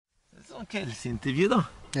sånn kveldsintervju da.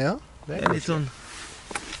 Ja, det Det er litt sånn...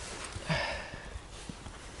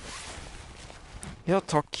 Ja,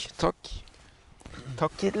 takk.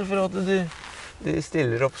 Takk, Kittel, for at du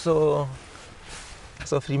stiller opp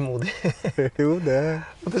så frimodig. Jo, det er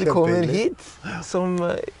At dere kommer kjempehyggelig. hit, som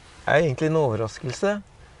er egentlig en overraskelse.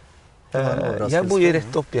 Det var en overraskelse. Jeg bor jo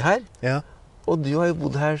rett oppi her, Ja, og du har jo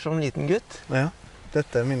bodd her som liten gutt. ja.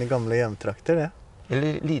 Dette er mine gamle hjemtrakter, det.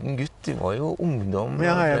 Eller liten gutt, du var jo ungdom. Men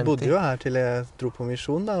ja, jeg frem bodde til- jo her til jeg dro på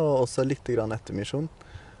misjon, da, og også litt grann etter misjon.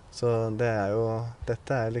 Så det er jo,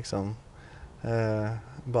 dette er liksom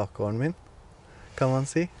bakgården min, kan man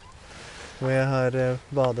si. Hvor jeg har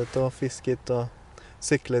badet og fisket og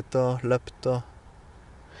syklet og løpt og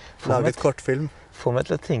laget kortfilm. Får meg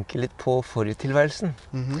til å tenke litt på fortilværelsen.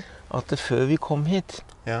 Mhm. At før vi kom hit,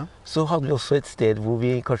 Ja. så hadde vi også et sted hvor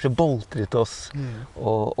vi kanskje boltret oss Mm.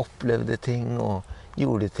 og opplevde ting og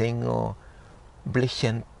gjorde ting og ble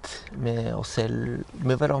kjent med oss selv,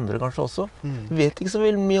 med hverandre kanskje også. Mm. Vi vet ikke så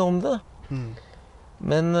veldig mye om det, Mm.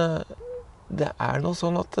 men det er noe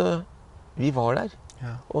sånn at vi var der,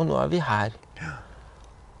 Ja. og nå er vi her. Ja.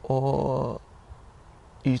 Og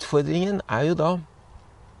utfordringen er jo da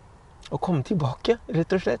å komme tilbake,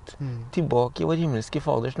 rett og slett. Mm. Tilbake i vår himmelske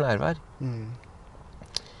Faders nærvær. Mm.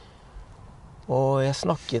 Og jeg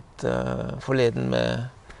snakket forleden med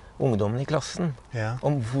ungdommen i klassen Ja.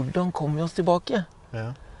 om hvordan kommer vi oss tilbake.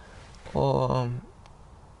 Ja. Og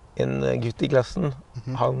en gutt i klassen,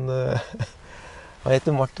 Mhm. han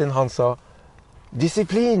heter Martin, han sa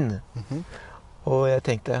disiplin. Mhm. Og jeg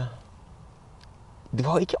tenkte, det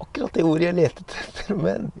var ikke akkurat det ordet jeg lette etter,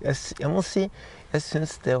 men jeg må si, jeg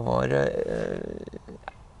synes det var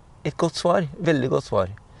et godt svar, veldig godt svar.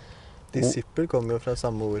 Disippel kommer jo fra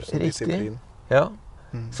samme ord som Riktig. disiplin. Ja,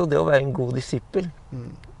 Mm. så det å være en god disippel,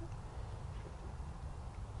 Mm.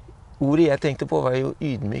 ordet jeg tenkte på var jo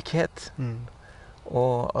ydmykhet. Mm.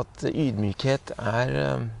 Og at ydmykhet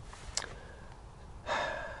er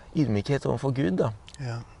ydmykhet overfor Gud, da.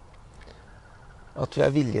 Ja. At vi er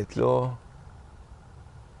villige til å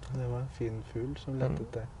Det var en fin fugl som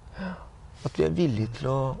lettet der. At vi er villige til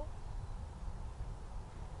å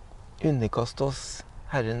underkaste oss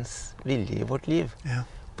Herrens vilje i vårt liv. Ja.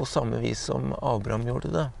 På samme vis som Abraham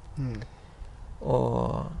gjorde det. Mm.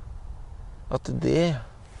 Og at det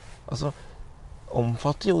altså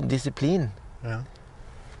omfatter jo disiplin. Ja.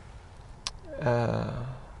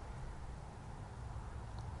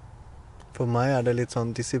 For meg er det litt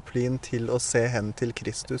sånn disiplin til å se hen til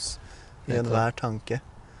Kristus i Nettopp. enhver tanke.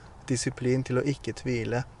 Disiplin til å ikke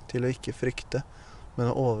tvile, til å ikke frykte, men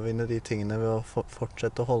å overvinne de tingene ved å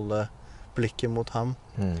fortsette å holde blikket mot ham.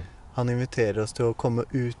 Mm. Han inviterer oss til å komme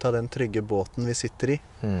ut av den trygge båten vi sitter i,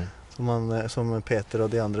 Mm. som Peter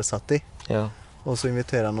og de andre satt i. Ja. Og så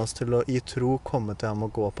inviterer han oss til å i tro komme til ham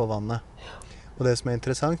og gå på vannet. Og det som er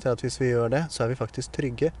interessant er at hvis vi gjør det, så er vi faktisk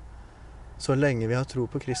trygge. Så lenge vi har tro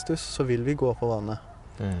på Kristus, så vil vi gå på vannet.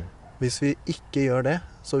 Mm. Hvis vi ikke gjør det,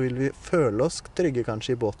 så vil vi føle oss trygge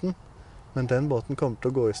kanskje i båten. Men den båten kommer til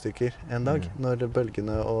å gå i stykker en dag, når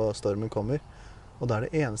bølgene og stormen kommer. Og da er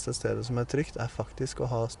det eneste stedet som er trygt, er faktisk å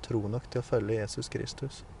ha tro nok til å følge Jesus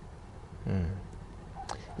Kristus. Mm.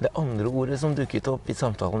 Det andre ordet som dukket opp i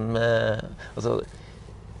samtalen med altså,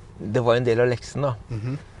 det var en del av leksen, da.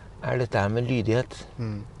 Mhm. Er dette her med lydighet.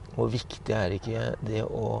 Mm. Hvor viktig er ikke det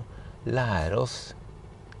å lære oss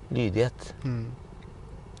lydighet? Mm.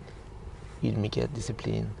 Ydmykhet,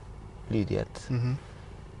 disiplin, lydighet. Mhm.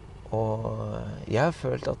 Og jeg har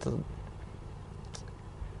følt at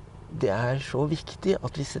det er så viktig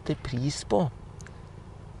at vi setter pris på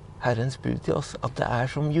Herrens bud til oss. At det er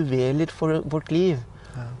som juveler for vårt liv.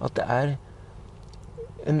 Ja. At det er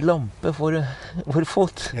en lampe for vår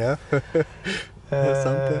fot. Ja. Det er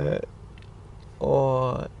sant, det.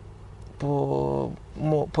 Og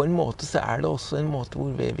på en måte så er det også en måte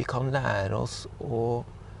hvor vi kan lære oss å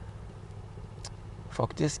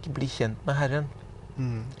faktisk bli kjent med Herren.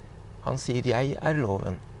 Mm. Han sier 'jeg er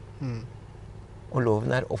loven', Mm. og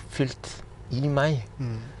loven er oppfylt i meg.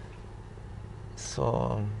 Mm.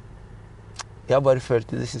 Så jeg har bare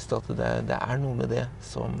følt i det siste at det er noe med det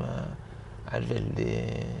som er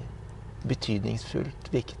veldig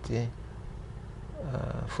betydningsfullt, viktig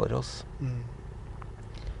for oss. Mm.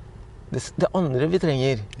 Det andre vi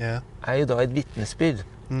trenger, Ja. er jo da et vitnesbyrd.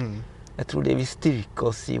 Mm. Jeg tror det vil styrke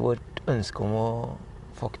oss i vårt ønske om å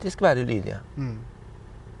faktisk være lydige. Mm.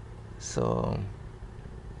 Så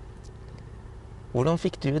hvordan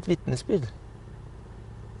fikk du et vitnesbyrd?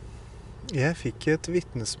 Jeg fikk et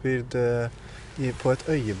vitnesbyrd på et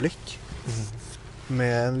øyeblikk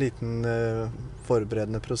med en liten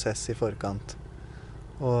forberedende prosess i forkant.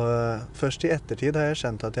 Og først i ettertid har jeg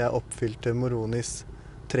skjønt at jeg oppfylte Moronis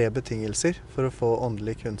 3 betingelser for å få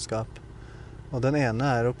åndelig kunnskap. Og den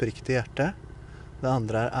ene er oppriktig hjerte, det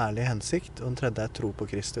andre er ærlig hensikt, og den tredje er tro på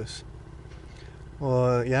Kristus.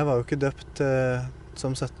 Og jeg var jo ikke døpt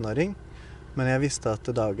som 17-åring, men jeg visste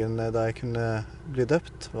at dagen da jeg kunne bli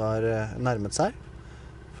døpt var nærmet seg,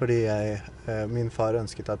 fordi min far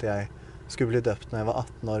ønsket at jeg skulle bli døpt når jeg var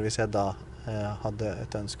 18 år, hvis jeg da hadde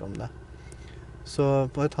et ønske om det. Så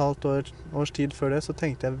på et halvt års tid før det så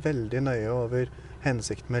tenkte jeg veldig nøye over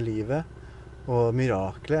hensikten med livet, og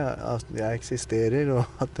miraklet, at jeg eksisterer,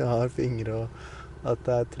 og at jeg har fingre, og at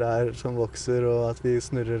det er trær som vokser, og at vi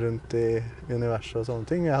snurrer rundt i universet og sånne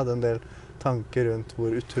ting. Jeg hadde en del tanker rundt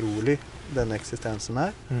hvor utrolig denne eksistensen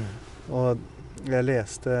er. Og jeg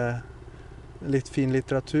leste litt fin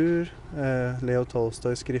litteratur, Leo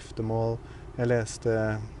Tolstoys skriftemål, jeg leste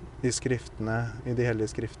i skriftene, i de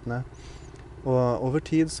hellige skriftene. Og over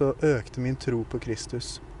tid så økte min tro på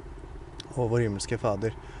Kristus og vår himmelske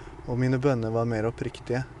Fader. Og mine bønner var mer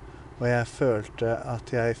oppriktige, og jeg følte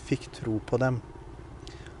at jeg fikk tro på dem.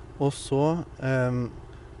 Og så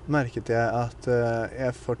merket jeg at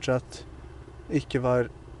jeg fortsatt ikke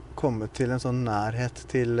var kommet til en sånn nærhet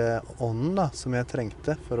til ånden da, som jeg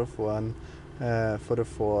trengte for å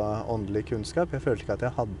få åndelig kunnskap. Jeg følte ikke at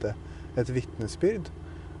jeg hadde et vitnesbyrd.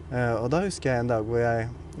 Og da husker jeg en dag hvor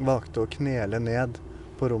jeg valgte å knele ned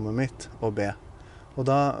på rommet mitt og be. Og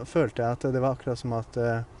da følte jeg at det var akkurat som at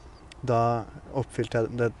da oppfylte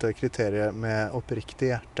jeg dette kriteriet med oppriktig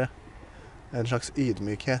hjerte. En slags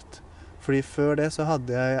ydmykhet. Fordi før det så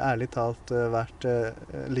hadde jeg ærlig talt vært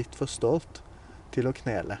litt for stolt til å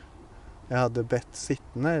knele. Jeg hadde bedt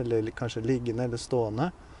sittende, eller kanskje liggende eller stående,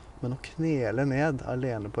 men å knele ned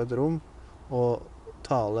alene på et rom og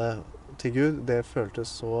tale til Gud, det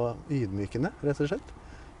føltes så ydmykende, rett og slett,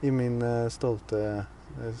 i min stolte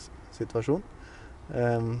situasjon.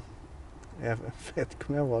 Jeg vet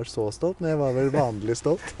ikke om jeg var så stolt, men jeg var vel vanlig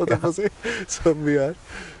stolt, holdt jeg på å si, som vi er,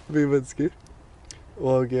 vi mennesker.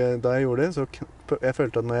 Og da jeg gjorde det, så jeg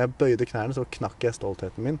følte at når jeg bøyde knærne, så knakk jeg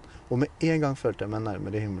stoltheten min, og med en gang følte jeg meg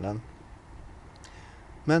nærmere himmelen.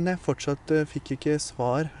 Men jeg fortsatt fikk ikke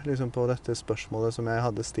svar liksom, på dette spørsmålet som jeg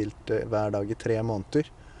hadde stilt hver dag i 3 måneder,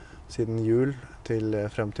 siden jul til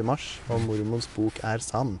frem til mars, om mormons bok er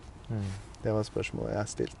sann. Det var spørsmålet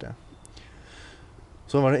jeg stilte.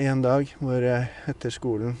 Så var det en dag hvor jeg etter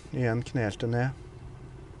skolen igjen knelte ned,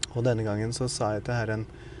 og denne gangen så sa jeg til Herren,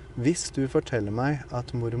 hvis du forteller meg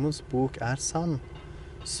at mormons bok er sann,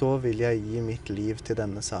 så vil jeg gi mitt liv til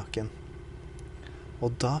denne saken.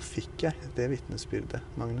 Og da fikk jeg det vitnesbyrdet,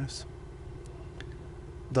 Magnus.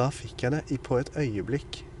 Da fikk jeg det på et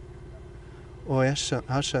øyeblikk. Og jeg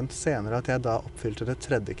har skjønt senere at jeg da oppfylte det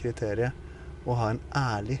 3. kriteriet, å ha en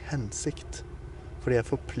ærlig hensikt. Fordi jeg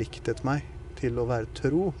forpliktet meg til å være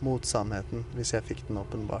tro mot sannheten hvis jeg fikk den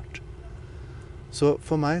åpenbart. Så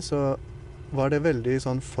for meg så var det veldig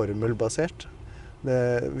sånn formelbasert. Det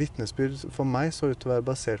vitnesbyrd for meg så ut til å være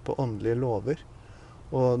basert på åndelige lover.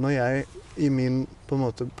 Og når jeg i min på en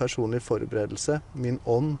måte personlige forberedelse, min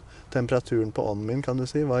ånd, temperaturen på ånden min kan du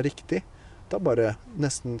si, var riktig, da bare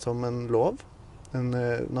nesten som en lov, en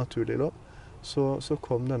naturlig lov, så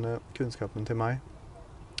kom denne kunnskapen til meg.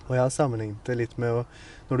 Og jeg har sammenlignet det litt med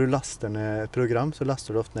når du laster ned et program, så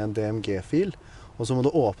laster du ofte ned en DMG-fil, og så må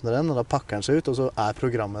du åpne den, og da pakker den seg ut, og så er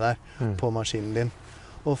programmet der på maskinen din.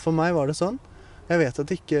 Og for meg var det sånn. Jeg vet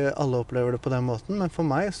at ikke alle opplever det på den måten, men for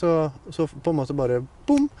meg så på en måte bare,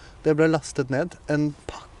 boom, det ble lastet ned. En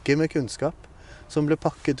pakke med kunnskap som ble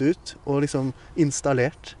pakket ut og liksom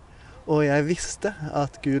installert. Og jeg visste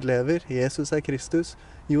at Gud lever, Jesus er Kristus,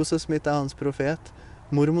 Josef Smith er hans profet,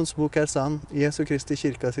 mormons bok er sann, Jesu Kristi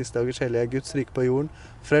kirke av siste dagers hellige, Guds rike på jorden,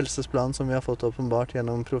 frelsesplanen som vi har fått åpenbart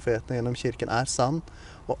gjennom profetene, gjennom kirken, er sann.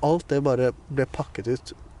 Og alt det bare ble pakket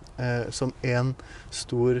ut som en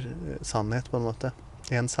stor sannhet på en måte,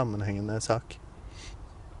 en sammenhengende sak.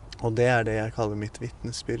 Og det er det jeg kaller mitt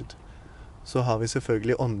vitnesbyrd. Så har vi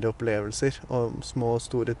selvfølgelig åndelige opplevelser og små og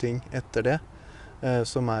store ting etter det,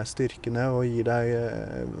 som er styrkende og gir deg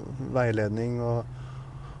veiledning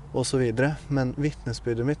og så videre. Men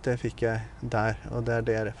vitnesbyrdet mitt, det fikk jeg der, og det er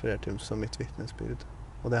det jeg refererer til som mitt vitnesbyrd.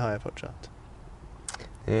 Og det har jeg fortsatt.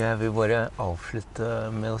 Jeg vil bare avslutte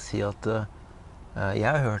med å si at jeg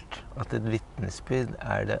har hørt at et vitnesbyrd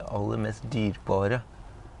er det aller mest dyrebare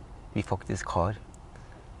vi faktisk har.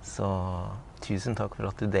 Så tusen takk for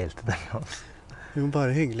at du delte det med oss. Jo,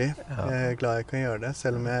 bare hyggelig. Ja. Jeg er glad jeg kan gjøre det,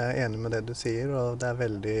 selv om jeg er enig med det du sier, og det er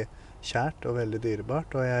veldig kjært og veldig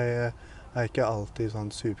dyrebart, og jeg er ikke alltid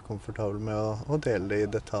sånn superkomfortabel med å dele det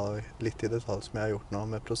i detalj, litt i detalj som jeg har gjort nå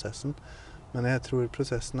med prosessen. Men jeg tror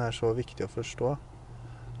prosessen er så viktig å forstå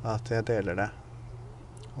at jeg deler det.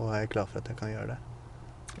 Og jeg er glad for at jeg kan gjøre det.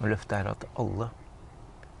 Og løftet er at alle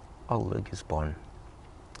Guds barn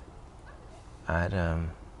er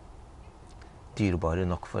dyrebare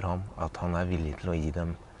nok for ham, at han er villig til å gi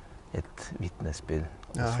dem et vitnesbyrd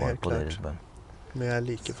og Ja, svar helt på klart. deres bønn. Vi er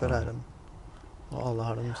like for Så- Herren, og alle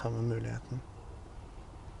har den samme muligheten.